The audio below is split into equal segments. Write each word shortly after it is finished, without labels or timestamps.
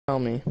Tell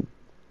me.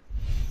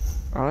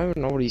 I don't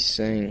even know what he's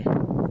saying.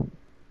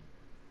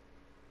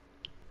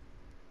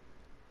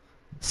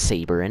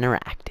 Saber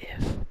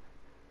Interactive.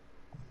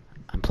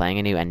 I'm playing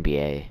a new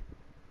NBA.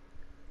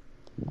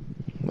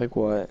 Like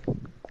what?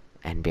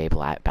 NBA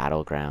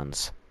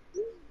Battlegrounds.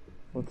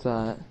 What's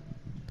that?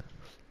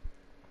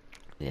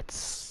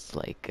 It's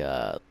like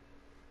a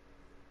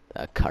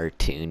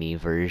cartoony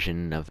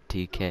version of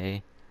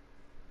 2K.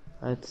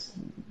 That's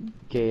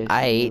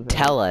gay.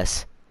 Tell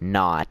us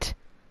not.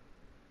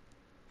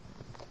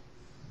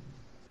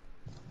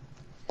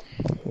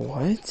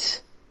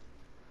 What?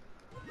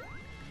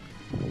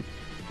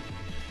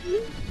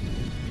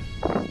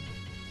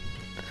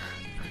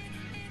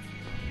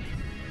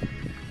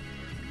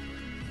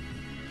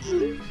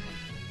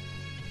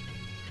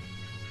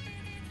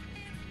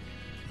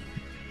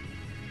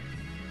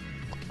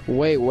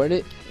 Wait,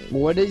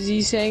 what is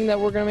he saying that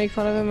we're gonna make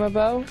fun of him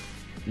about?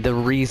 The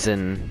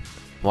reason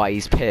why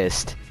he's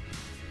pissed.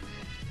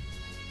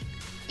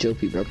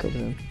 Jopi broke up with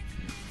him.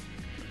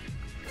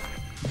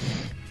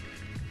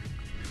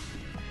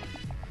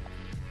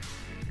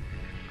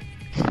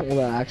 Well,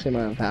 that actually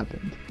might have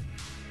happened.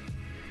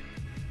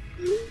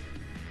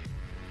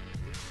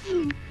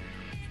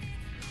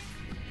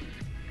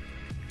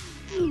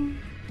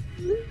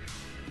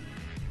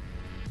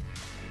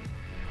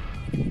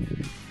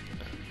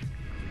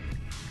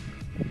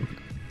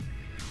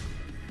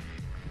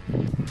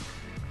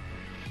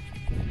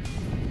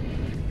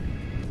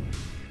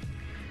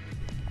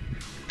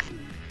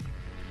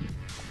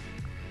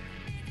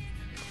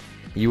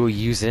 You will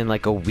use it in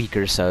like a week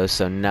or so,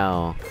 so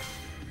no.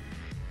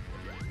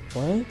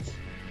 What?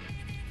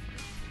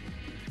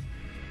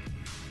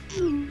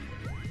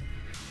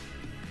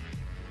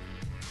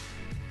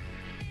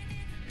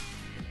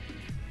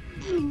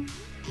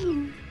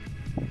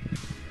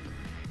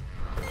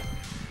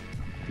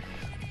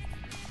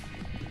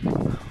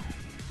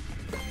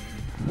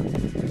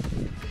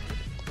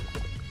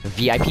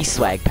 VIP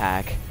swag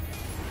pack.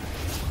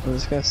 I'm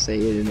just gonna say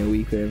it in a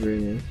week, whatever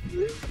it is.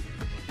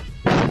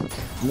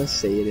 I'm gonna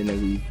say it in a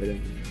week, whatever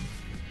it is.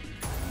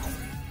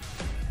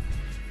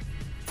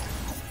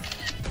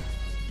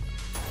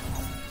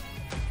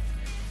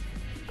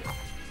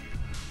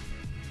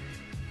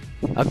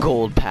 A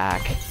gold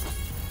pack.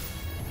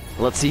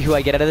 Let's see who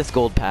I get out of this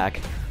gold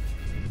pack.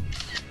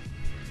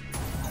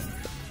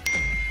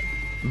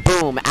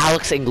 Boom,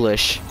 Alex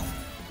English.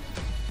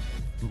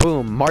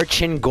 Boom,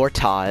 Marcin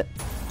Gortat.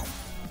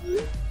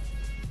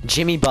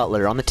 Jimmy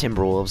Butler on the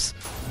Timberwolves.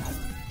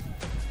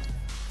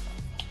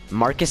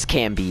 Marcus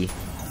Camby.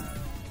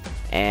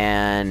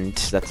 And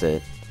that's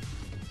it.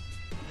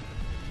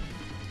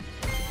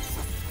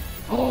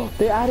 Oh,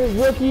 they added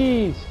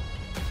rookies!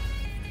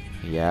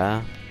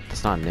 Yeah,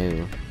 that's not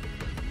new.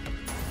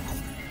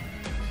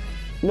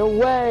 No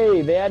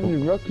way! They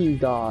added rookies,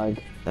 dog.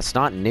 That's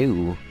not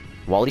new.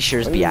 Wally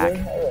When did they Scherzbiak.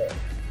 have it?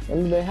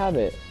 When did they have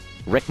it?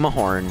 Rick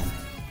Mahorn.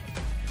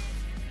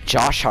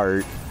 Josh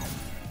Hart.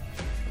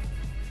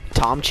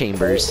 Tom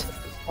Chambers.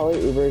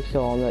 Probably Uber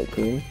still on that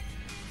team.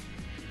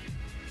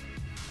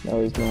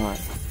 No, he's not.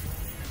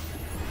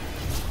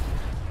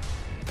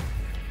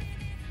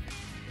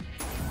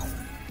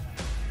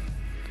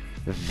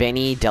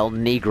 Vinny Del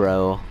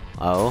Negro.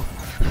 Oh.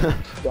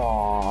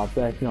 Stop,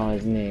 that's not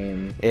his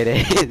name. It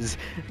is.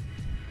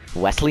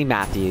 Wesley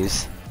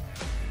Matthews.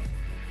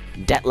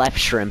 Detlef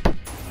Shrimp.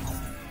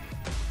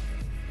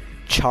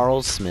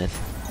 Charles Smith.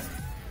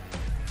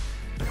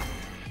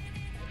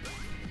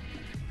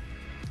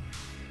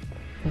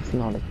 That's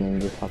not his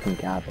name, you're fucking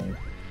gabbing.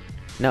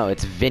 No,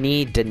 it's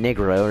Vinny De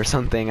Negro or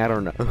something, I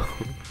don't know.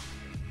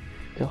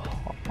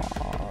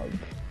 God.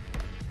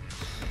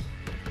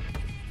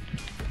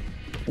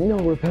 No,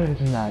 we're better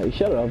than that.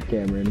 Shut up,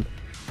 Cameron.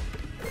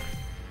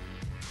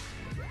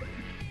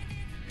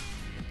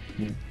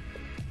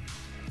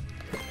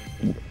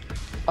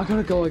 I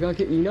gotta go,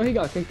 you know he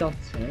got kicked off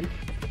the stand?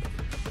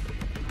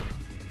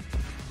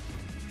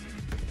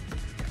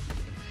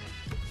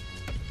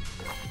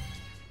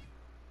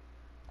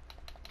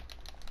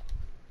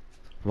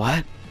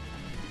 What?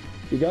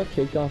 He got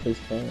kicked off his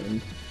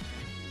phone.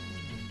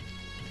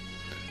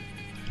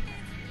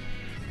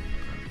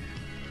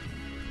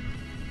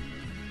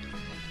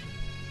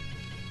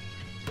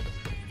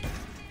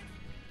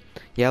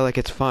 Yeah, like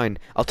it's fine.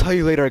 I'll tell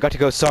you later, I got to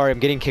go. Sorry, I'm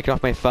getting kicked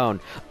off my phone.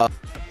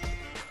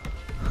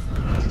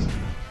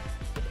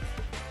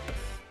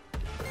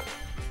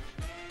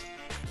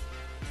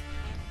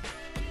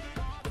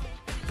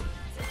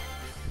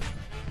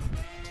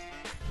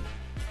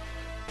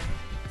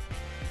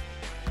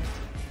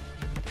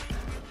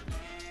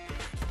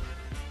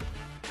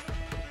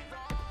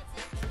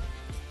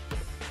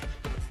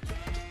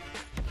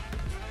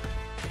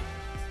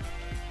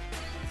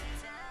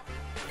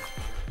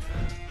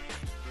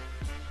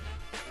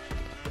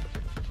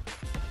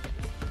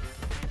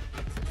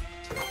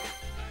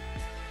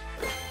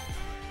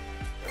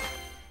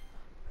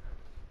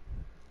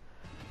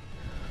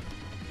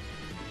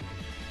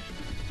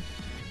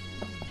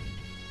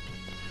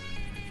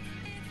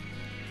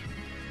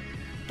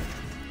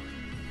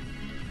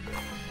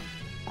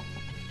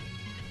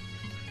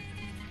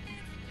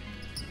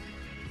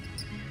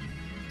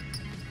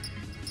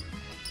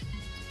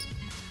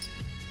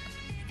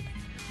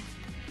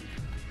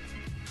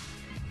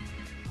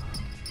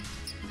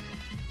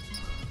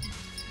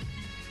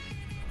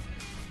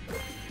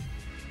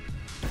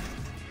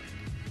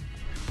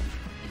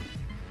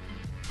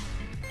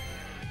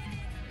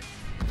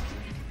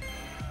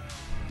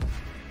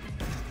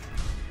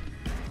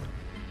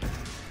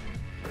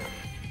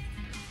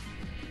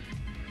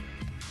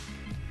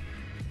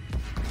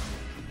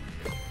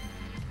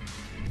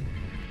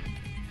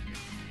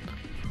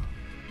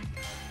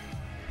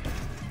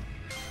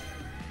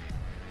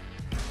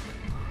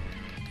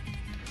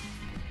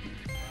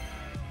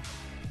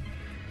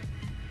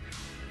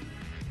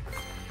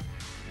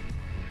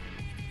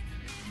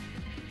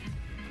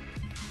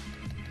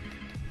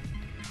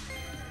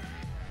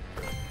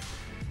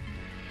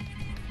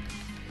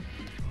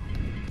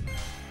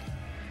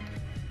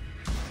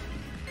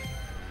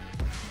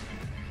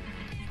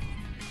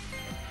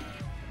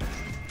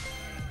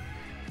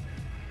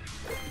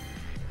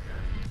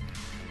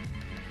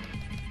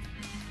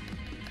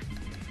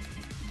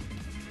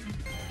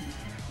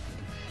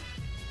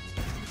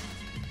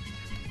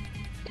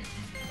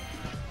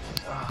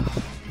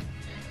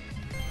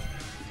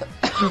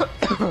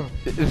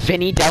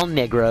 Vinny Del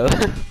Negro.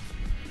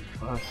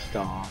 Oh,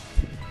 stop.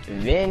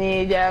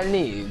 Vinny Del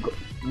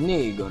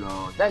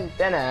Negro. Dun,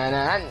 dun, dun,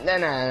 dun,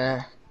 dun,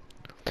 dun.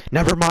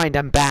 Never mind,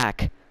 I'm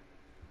back.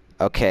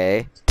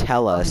 Okay,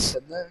 tell us.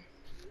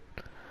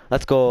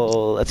 Let's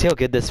go. Let's see how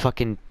good this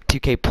fucking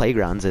 2K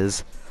Playgrounds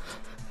is.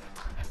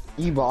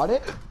 You bought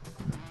it?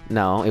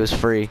 No, it was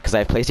free because I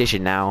have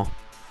PlayStation Now.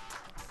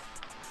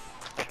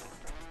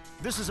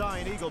 This is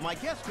Iron Eagle. My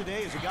guest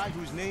today is a guy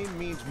whose name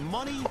means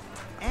money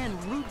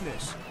and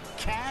rudeness.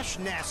 Cash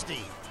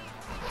Nasty.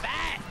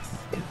 Facts.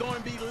 It's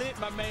going to be lit,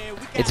 my man.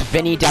 It's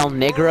Vinny Del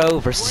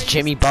Negro versus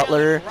Jimmy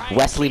Butler,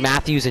 Wesley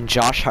Matthews, and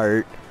Josh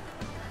Hart.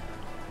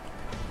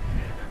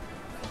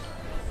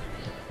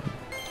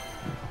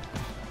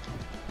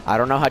 I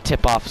don't know how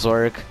tip-offs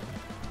work.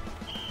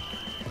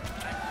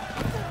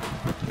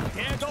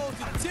 There goes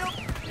the tip,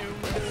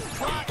 and the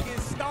clock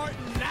is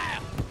starting now.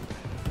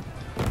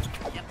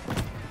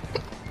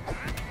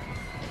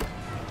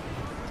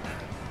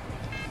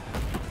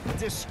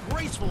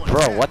 Disgraceful.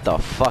 Bro, attack. what the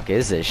fuck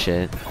is this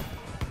shit?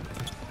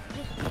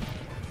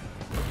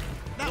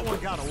 That one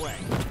got away.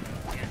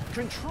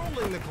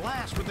 Controlling the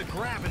glass with the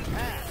grab and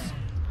pass.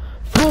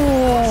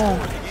 Woo!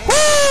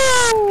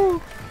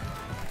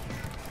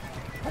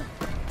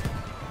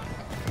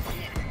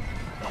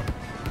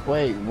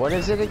 Wait, what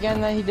is it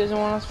again that he doesn't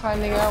want us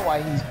finding out?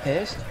 Why he's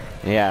pissed?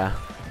 Yeah.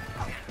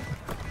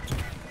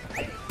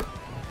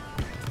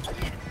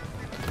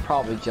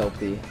 Probably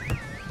Jilpy.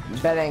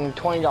 Betting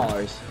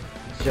 $20.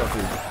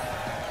 Jilpy.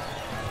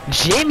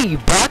 Jimmy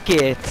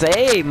Buckets,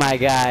 hey my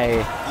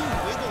guy.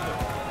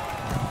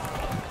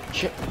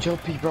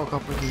 Jilpy broke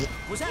up with his.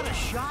 Was that a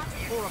shot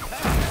or a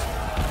pass?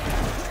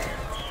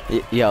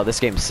 Yo, this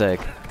game's sick.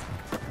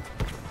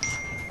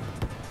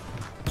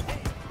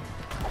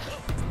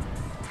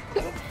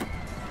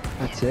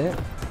 That's it?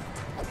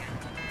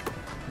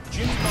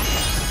 Jimmy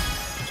Butler.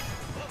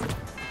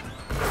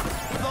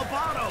 The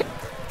bottom.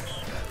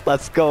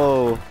 Let's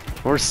go.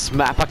 We're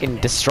fucking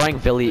destroying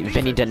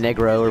Vinny De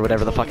Negro or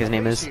whatever the fuck his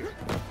name is.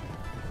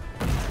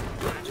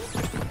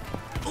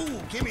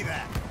 Ooh, give me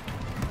that.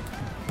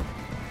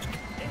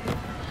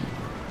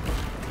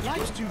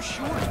 Life's too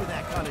short for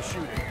that kind of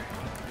shooting.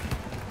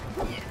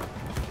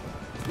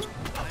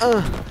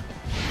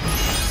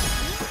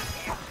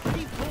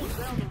 He pulls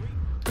down the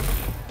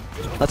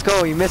Let's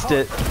go, you missed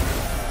it.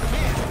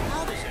 Man,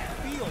 how does it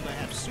feel to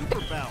have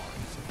superpowers?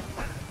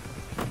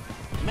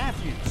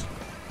 Matthews.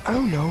 I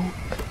don't know.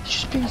 He's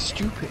just being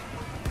stupid.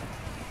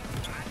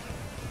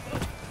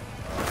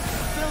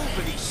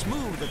 Velvety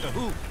smooth at the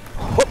hoop.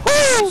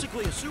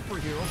 Basically a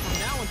superhero from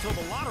now until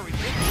the lottery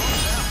pick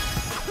runs out.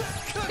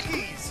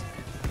 Cookies!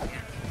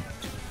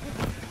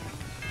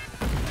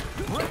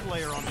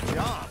 Bricklayer on the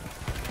job.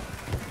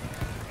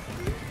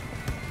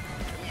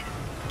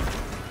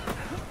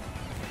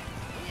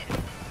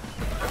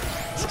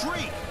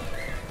 Streak.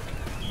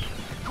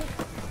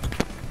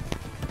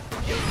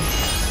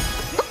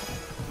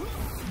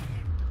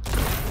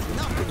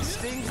 Nothing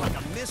stings like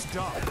a missed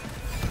dunk.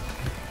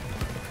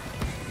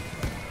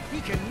 He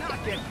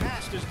cannot get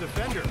past his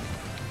defender.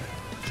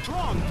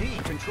 Strong D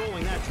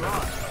controlling that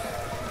drive.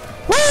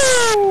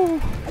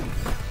 Woo!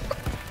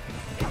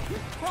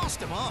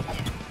 Crossed him up.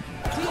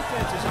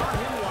 Defense is on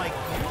him like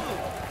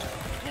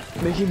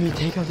glue. Making me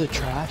take out the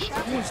trash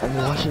and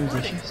washing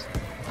dishes.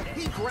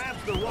 He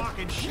grabs the rock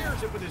and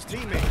shares it with his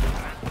teammate.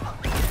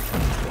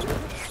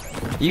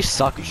 You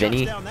suck, He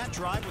Vinny. shuts down that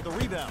drive with a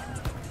rebound.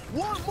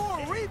 One more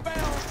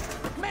rebound.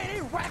 Man,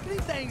 they racking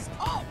these things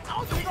up. I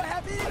don't think they're gonna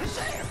have any to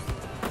share.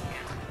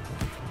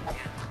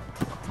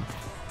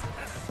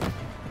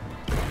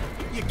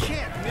 You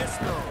can't miss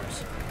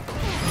those.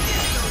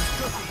 Get those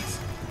cookies.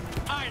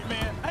 All right,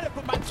 man. I had to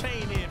put my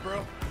chain in,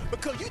 bro,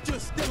 because you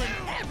just stealing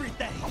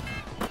everything.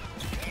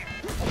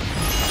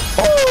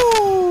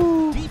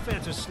 Ooh!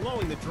 Defense is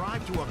slowing the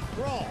drive to a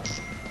crawl.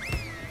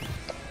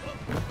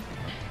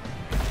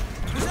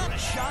 Was that a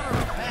shot or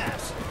a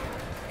pass?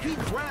 He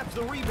grabs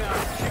the rebound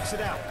and kicks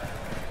it out.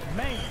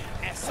 Man,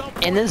 at some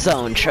point, In the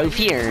zone,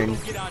 trophy it's gonna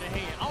earned. get out of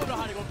hand. I don't know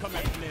how they're gonna come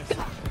after this.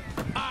 All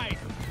right,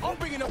 I'm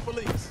bringing the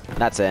police.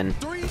 That's in.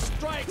 3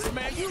 strikes,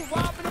 man. You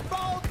robbing the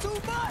ball too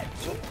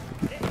much.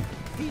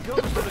 He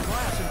goes to the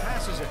glass and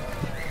passes it.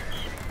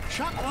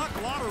 Shot clock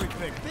lottery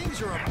pick.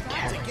 Things are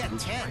about to get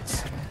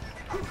tense.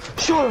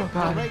 Shut up,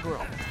 man.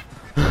 Allegro.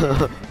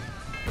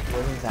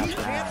 Wasn't that He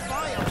can't bad?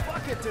 find a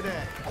bucket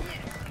today.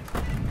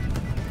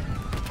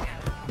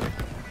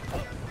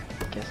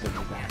 Guess it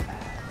was that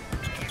bad.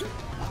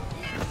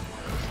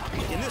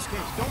 In this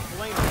case, don't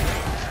blame the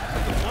game.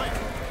 The player.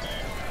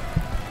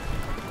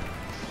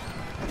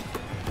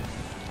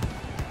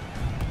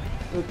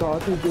 The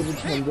thought he did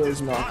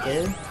Nintendo's not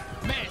there.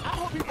 Man, I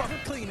hope he brought some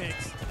Kleenex.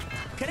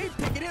 Can they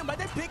pick it in, but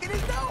they picking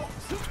his nose.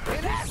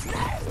 And that's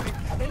nasty.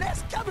 And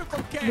that's coming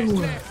from Cash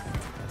Nasty.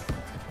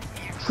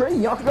 Trey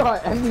Young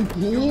got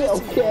MVP,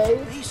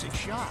 okay? Basic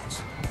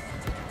shots.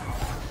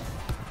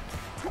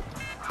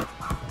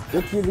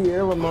 Rookie of the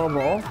year with more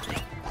ball.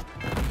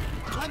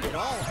 Let it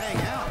all hang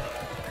out.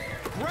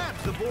 Grabs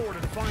the board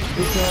and find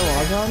You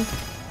can't log on?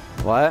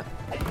 What?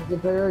 Is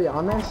it player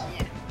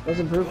Giannis? Let's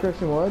improve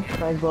Christian Wood.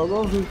 Frank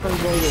Vogel? Who's Frank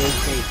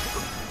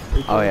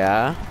Vogel? Oh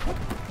yeah?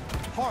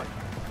 Hart.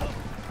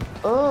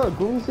 Oh,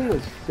 Golden State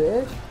was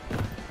fit?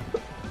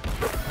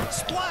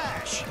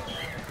 Splash!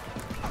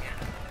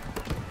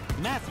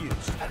 Matthews.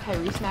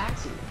 Tyrese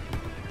Maxey.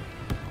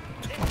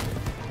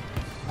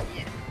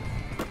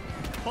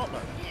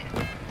 Butler.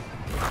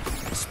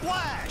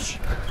 Splash!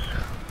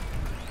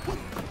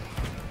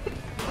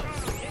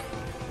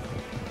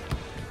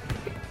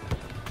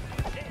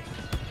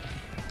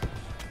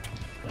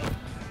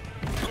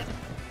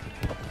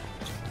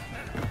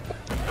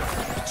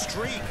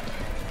 Streak.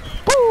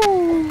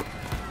 Woo!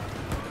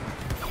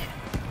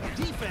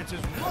 Defense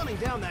is running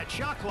down that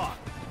shot clock.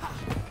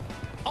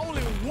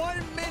 Only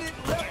 1 minute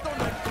left on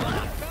the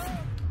clock.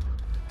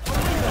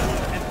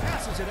 And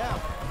passes it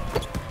out.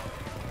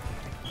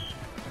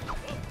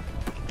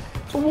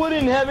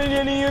 Wouldn't have it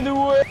any other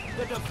way.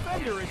 The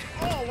defender is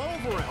all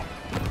over him.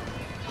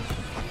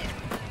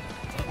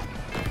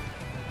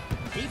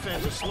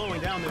 Defense is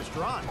slowing down this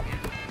drive.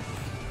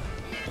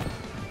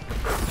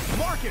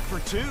 Mark it for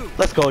two.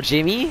 Let's go,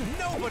 Jimmy.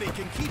 Nobody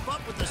can keep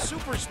up with the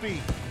super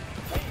speed.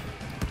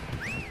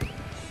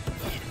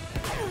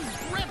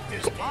 Ripped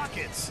his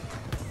pockets.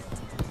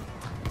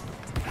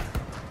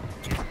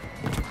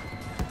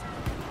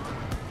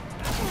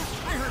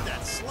 I heard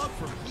that slug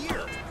from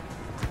here.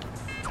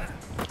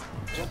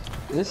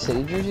 Did the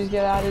city jerseys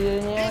get added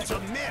in yet? It's a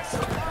miss.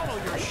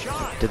 Follow your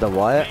shot. Did the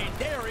what? And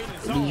they're in the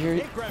Did zone. your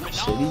They grabbing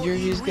city all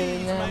jerseys these get in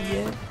reads, there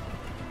man. yet?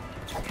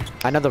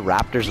 I know the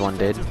Raptors one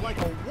did. Defense is like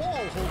a wall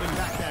holding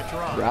back that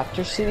drive.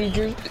 Raptor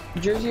City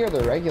jersey or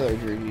the regular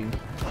jersey?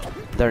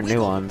 They're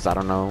new ones. I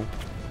don't know.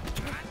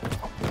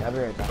 Yeah, I'll be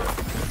right back.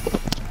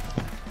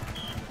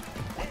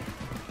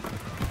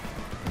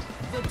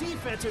 The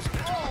defense is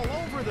all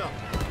over them.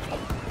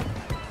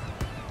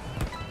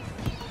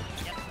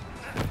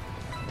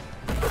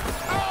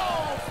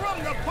 Oh,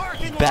 from the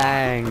parking lot.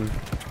 Bang.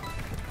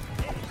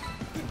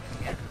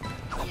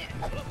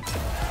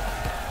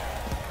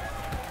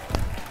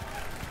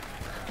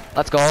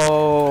 Let's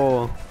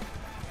go.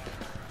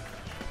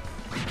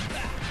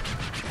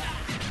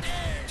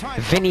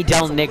 Time Vinny out.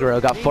 Del It's a Negro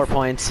little got 4 painful,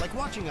 points. Like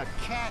watching a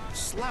cat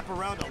slap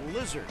around a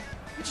lizard.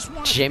 You just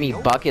want it to Jimmy be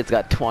over. Buckets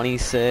got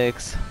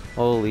 26.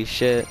 Holy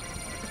shit.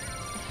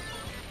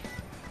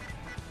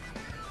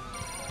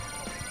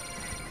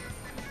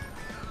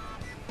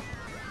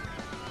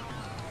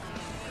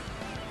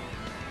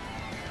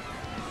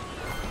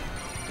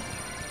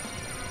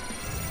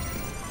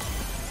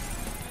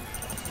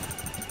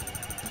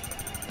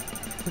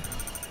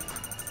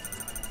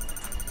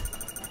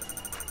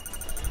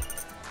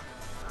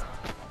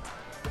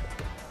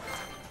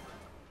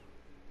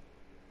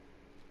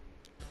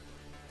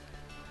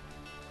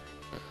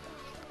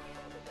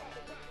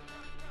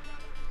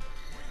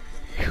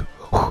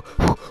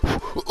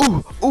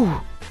 Ooh,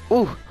 ooh,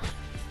 ooh.